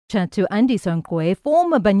Chat to Andisiwe Ngcoyi,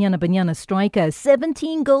 former Banyana striker,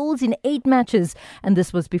 17 goals in 8 matches. And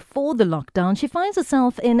this was before the lockdown. She finds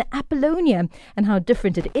herself in Apolonia and how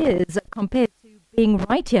different it is compared to being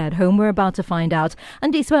right here at home. We're about to find out.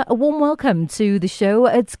 Andisiwe, a warm welcome to the show.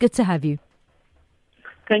 It's good to have you.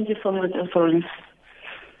 Thank you so much, Apolonia.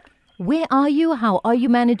 Where are you? How are you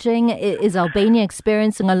managing? Is Albania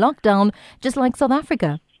experiencing a lockdown just like South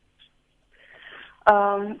Africa?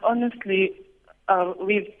 Honestly,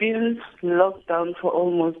 we've been locked down for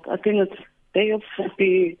almost, I think it's day of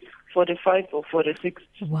 45 or 46.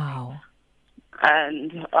 Wow.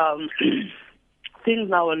 And things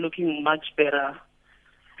now are looking much better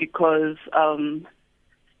because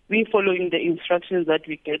we're following the instructions that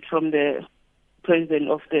we get from the president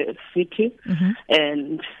of the city. Mm-hmm.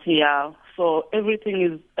 And so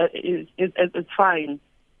everything is fine.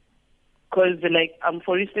 Because,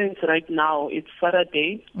 for instance, right now, it's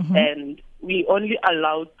Saturday, mm-hmm. and we only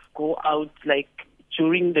allowed to go out,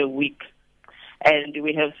 during the week. And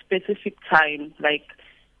we have specific time,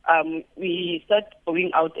 we start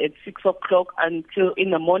going out at 6 o'clock until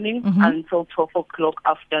in the morning, mm-hmm. until 12 o'clock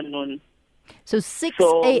afternoon. So 6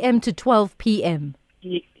 a.m. to 12 p.m.?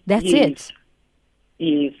 That's yes, it?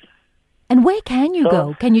 Yes. And where can you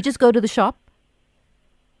go? Can you just go to the shop?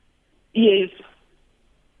 Yes.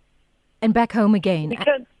 And back home again? We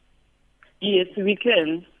can. Yes, we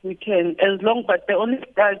can. We can. But the only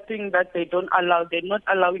thing that they don't allow, they're not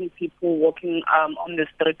allowing people walking on the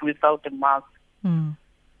street without a mask. Mm.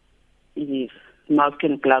 Yes, mask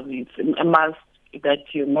and gloves. It's a must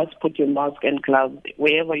that you must put your mask and gloves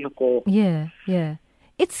wherever you go. Yeah.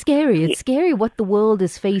 It's scary. It's scary what the world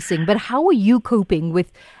is facing. But how are you coping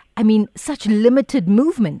with, such limited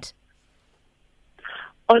movement?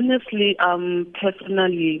 Honestly,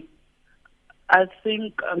 personally, I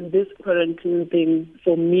think this quarantine thing,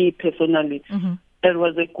 for me personally, mm-hmm. it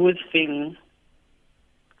was a good thing.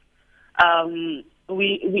 I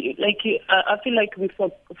feel like we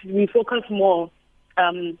focus more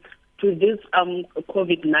to this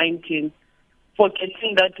COVID-19,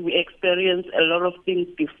 forgetting that we experienced a lot of things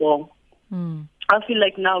before. Mm. I feel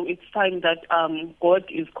like now it's time that God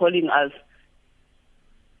is calling us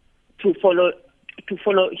to follow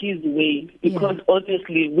His way, because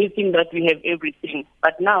honestly we think that we have everything,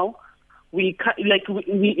 but now we can't,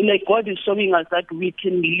 God is showing us that we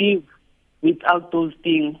can live without those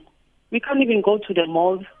things. We can't even go to the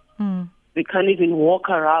malls. We can't even walk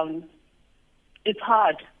around. It's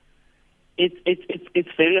hard. It's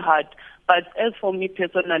very hard. But as for me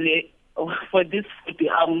personally, for this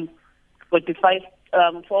 45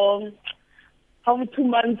 for 2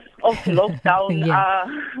 months of lockdown,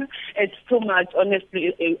 it's too much.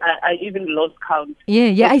 Honestly, I even lost count.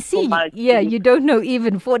 I see. You don't know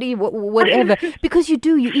even 40, whatever. Because you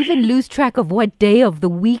even lose track of what day of the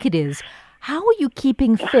week it is. How are you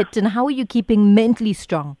keeping fit and how are you keeping mentally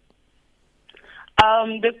strong?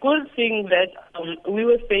 The good thing that we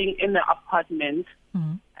were staying in the apartment,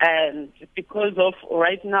 mm-hmm. and because of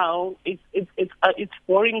right now, it's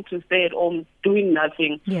boring to stay at home doing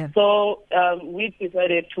nothing. Yeah. So we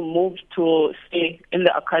decided to move to stay in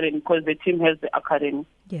the academy because the team has the academy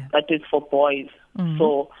that is for boys. Mm-hmm.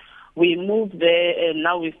 So we moved there, and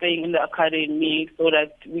now we're staying in the academy so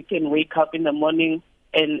that we can wake up in the morning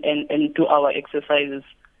and do our exercises.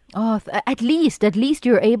 Oh, at least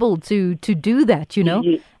you're able to do that,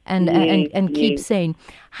 and keep sane.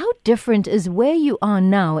 How different is where you are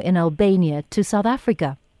now in Albania to South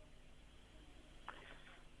Africa?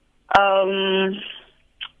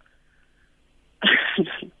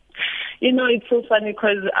 It's so funny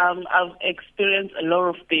because I've experienced a lot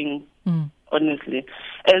of things, honestly.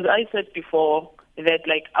 As I said before, that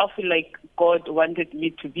I feel like God wanted me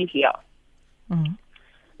to be here. Mm.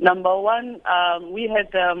 Number one, we had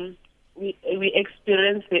we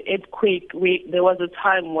experienced the earthquake. There was a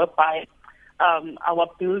time whereby our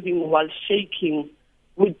building was shaking.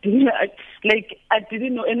 I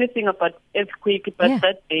didn't know anything about earthquake, but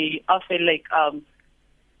that day I felt like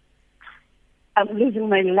I'm losing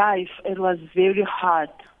my life. It was very hard.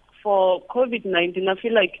 For COVID-19, I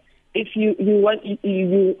feel like if you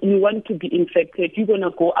want to be infected, you're gonna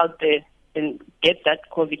go out there and get that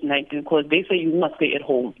COVID-19 because they say you must stay at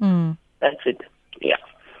home. Mm. That's it. Yeah.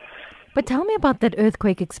 But tell me about that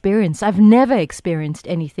earthquake experience. I've never experienced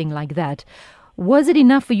anything like that. Was it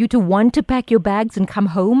enough for you to want to pack your bags and come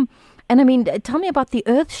home? And tell me about the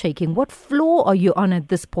earth shaking. What floor are you on at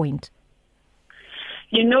this point?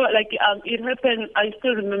 It happened, I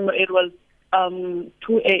still remember it was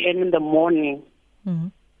 2 a.m. in the morning. Mm-hmm.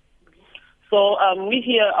 So we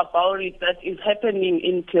hear about it that is happening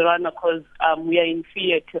in Tirana because we are in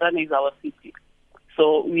fear. Tirana is our city.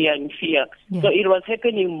 so we are in fear. Yeah. So it was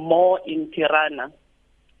happening more in Tirana.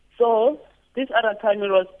 So this other time it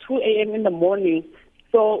was 2 a.m. in the morning.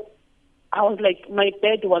 So I was like, my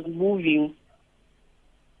bed was moving.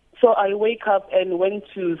 So I wake up and went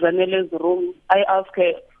to Zanele's room. I asked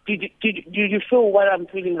her, did you feel what I'm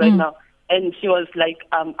feeling right now? And she was like,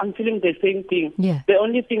 I'm feeling the same thing. Yeah. The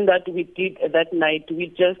only thing that we did that night, we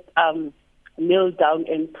just knelt down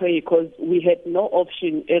and prayed because we had no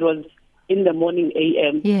option. It was in the morning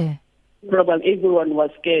a.m. Yeah. Probably everyone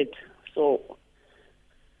was scared. So,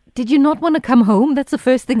 Did you not want to come home? That's the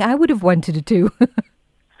first thing I would have wanted to do.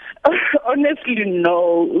 honestly,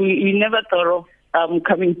 no. We never thought of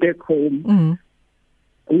coming back home.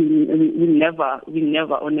 We never,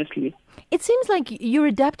 honestly. It seems like you're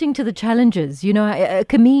adapting to the challenges, you know, a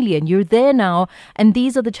chameleon. You're there now, and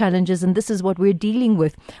these are the challenges, and this is what we're dealing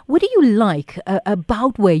with. What do you like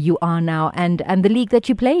about where you are now and the league that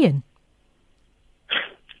you play in?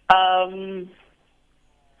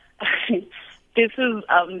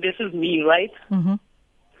 This is me, right? Mm-hmm.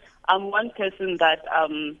 I'm one person that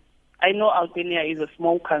I know Albania is a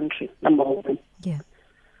small country, number one. Yeah.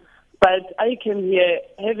 But I came here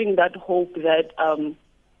having that hope that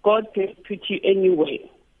God can put you anywhere.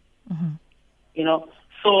 You know,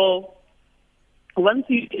 so once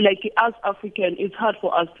you, like as African, it's hard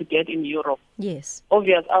for us to get in Europe. Yes.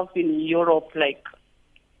 Obviously, I've been in Europe, like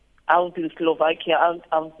I've been Slovakia,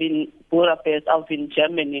 I've been Budapest, I've been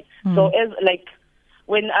Germany. So as like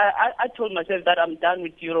when I told myself that I'm done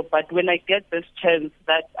with Europe, but when I get this chance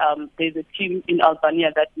that there's a team in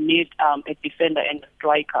Albania that need a defender and a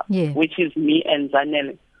striker, which is me and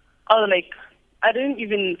Zanele, I was like, I didn't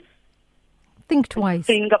even think twice.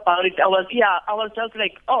 Think about it. I was just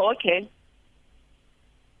like, oh, okay.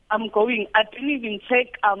 I'm going. I didn't even check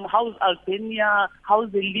how's Albania,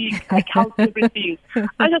 how's the league, like how's everything.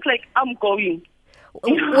 I just like, I'm going.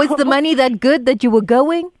 Was the money that good that you were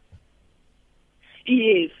going?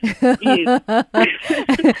 Yes.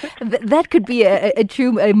 That could be a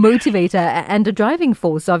true motivator and a driving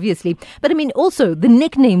force, obviously. But I mean, also the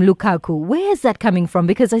nickname Lukaku, where is that coming from?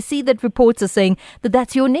 Because I see that reports are saying that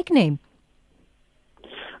that's your nickname.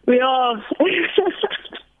 We are.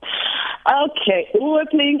 Okay, we were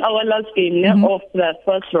playing our last game of the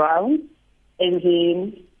first round, and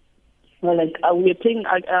then we were playing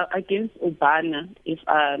against Ubana, if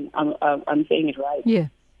I'm saying it right. Yeah.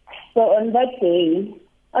 So on that day,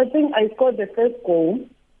 I think I scored the first goal,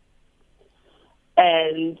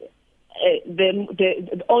 and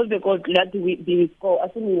all the goals that we score, I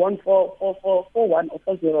think we won 4-1 or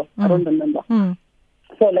 4-0. I don't remember.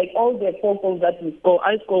 So like all the 4 goals that we score,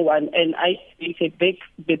 I score 1, and I take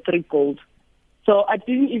the 3 goals. So I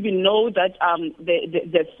didn't even know that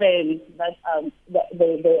the fans that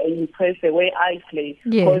they were impressed the way I play,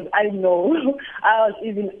 because I know I was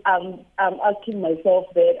even asking myself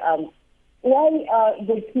that why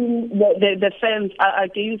the team the fans are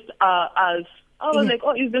against us. I was like,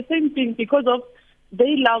 oh, it's the same thing because of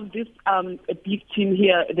they love this a big team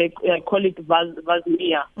here. They call it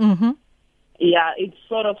Vazmia. Yeah, it's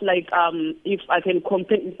sort of like if I can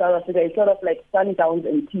compare in South Africa, it's sort of like Sundowns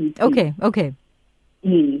and TUT. Okay.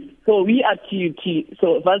 So we are TUT.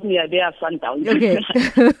 So Vazmia, they are Sundowns. Okay.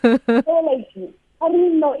 So like I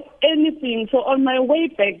didn't know anything. So on my way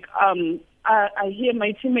back, I hear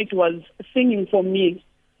my teammate was singing for me.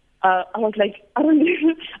 I was like, I don't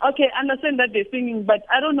okay, I understand that they're singing, but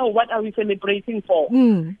I don't know what are we celebrating for.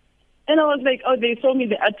 And I was like, oh, they showed me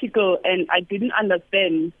the article and I didn't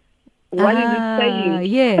understand. What is it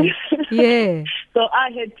saying? Yeah. So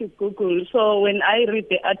I had to Google. So when I read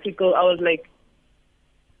the article, I was like,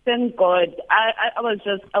 thank God. I was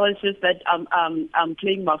just that I'm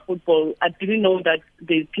playing my football. I didn't know that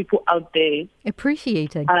there's people out there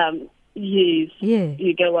appreciating. Yes. Yeah.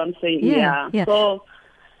 You get what I'm saying? Yeah. So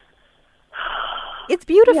it's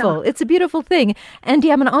beautiful. It's a beautiful thing.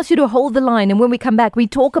 Andy, I'm going to ask you to hold the line. And when we come back, we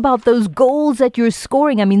talk about those goals that you're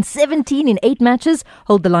scoring. I mean, 17 in 8 matches.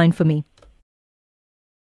 Hold the line for me.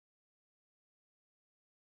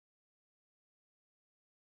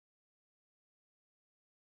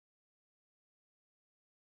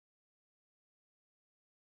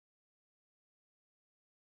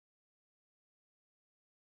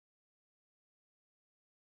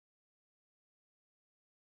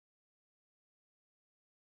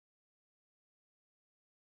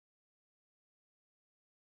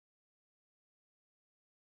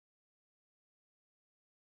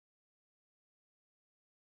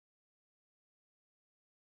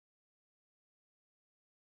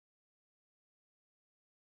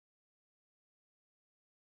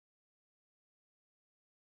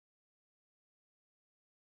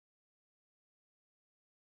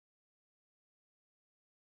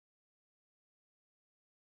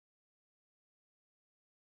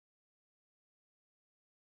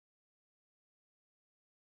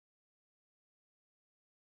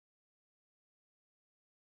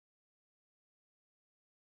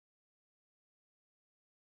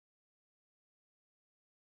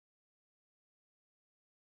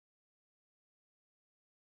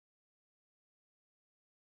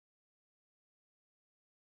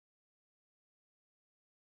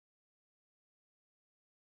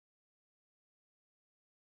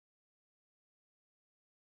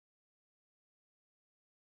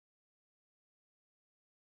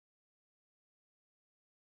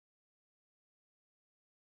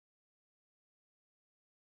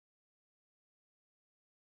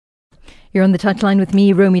 You're on the touchline with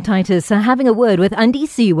me, Romy Titus, having a word with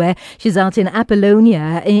Andisiwe. She's out in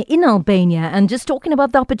Apolonia in Albania and just talking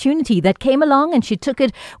about the opportunity that came along, and she took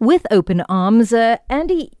it with open arms.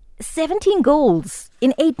 Andy, 17 goals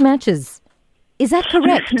in 8 matches. Is that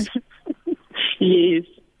correct? Yes.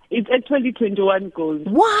 It's actually 21 goals.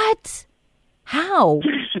 What? How?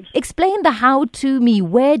 Explain the how to me.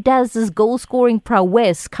 Where does this goal-scoring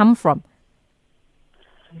prowess come from?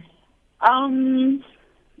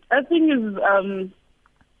 I think is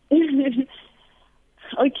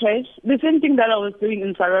okay. The same thing that I was doing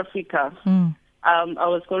in South Africa. I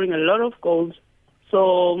was scoring a lot of goals.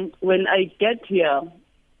 So when I get here,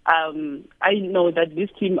 I know that this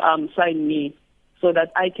team signed me so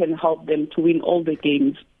that I can help them to win all the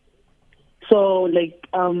games. So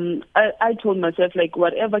I told myself,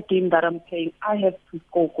 whatever game that I'm playing, I have to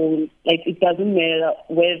score goals. It doesn't matter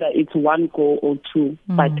whether it's 1 goal or 2,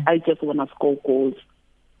 but I just want to score goals.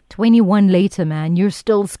 21 later, man, you're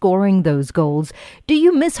still scoring those goals. Do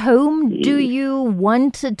you miss home? Yes. Do you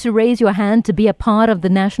want to raise your hand to be a part of the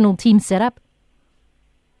national team setup?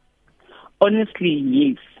 Honestly,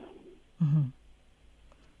 yes. Mm-hmm.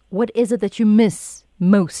 What is it that you miss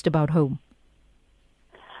most about home?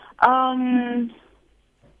 I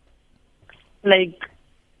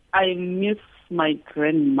miss my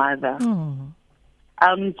grandmother. Oh.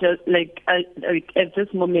 I'm just at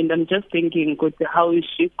this moment, I'm just thinking, how is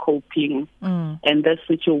she coping in that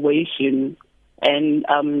situation? And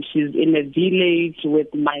she's in a village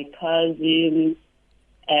with my cousin,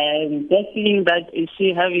 and just seeing that, is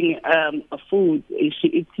she having food? Is she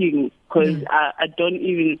eating? Because I don't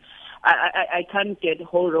even, I can't get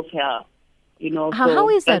hold of her. How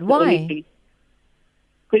is that? Why?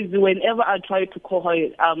 Because whenever I try to call her,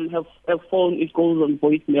 her phone, it goes on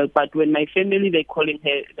voicemail. But when my family, they're calling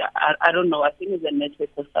her, I don't know, I think it's a network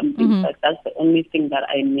or something. But that's the only thing that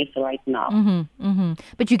I miss right now.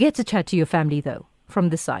 But you get to chat to your family, though, from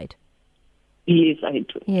this side. Yes, I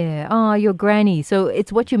do. Yeah. Your granny. So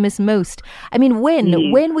it's what you miss most. I mean,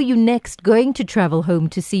 when were you next going to travel home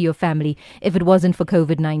to see your family if it wasn't for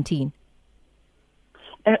COVID-19?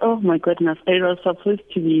 Oh my goodness! I was supposed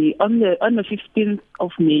to be on the 15th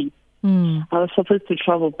of May. I was supposed to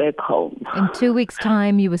travel back home. In 2 weeks'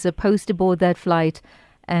 time, you were supposed to board that flight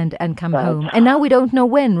and come home. And now we don't know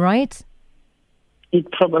when, right? It's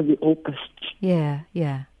probably August. Yeah.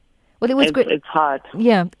 Well, it was great. It's hard.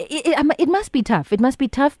 Yeah, it must be tough. It must be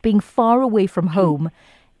tough being far away from home,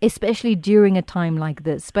 especially during a time like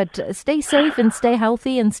this. But stay safe and stay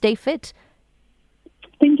healthy and stay fit.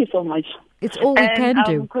 Thank you so much. It's all we can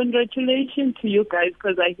do. Congratulations to you guys,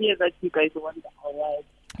 because I hear that you guys won the award.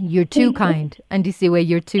 You're too kind. Andisiwe,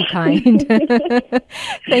 you're too kind.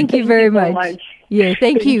 Thank you very much. So much. Yeah,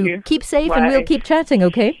 thank you. Keep safe. Bye. And we'll keep chatting,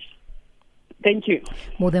 okay? Thank you.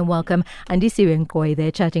 More than welcome. Andisiwe Ngcoyi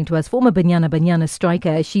there chatting to us, former Banyana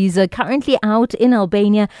striker. She's currently out in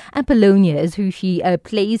Albania. Apolonia is who she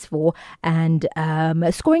plays for, and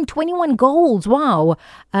scoring 21 goals. Wow.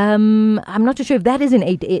 I'm not too sure if that is in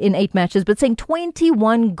eight matches, but saying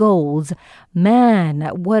 21 goals. Man,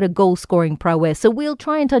 what a goal-scoring prowess. So we'll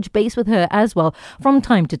try and touch base with her as well from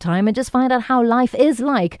time to time and just find out how life is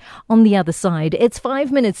like on the other side. It's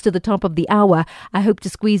 5 minutes to the top of the hour. I hope to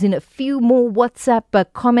squeeze in a few more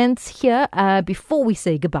WhatsApp comments here before we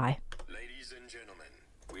say goodbye.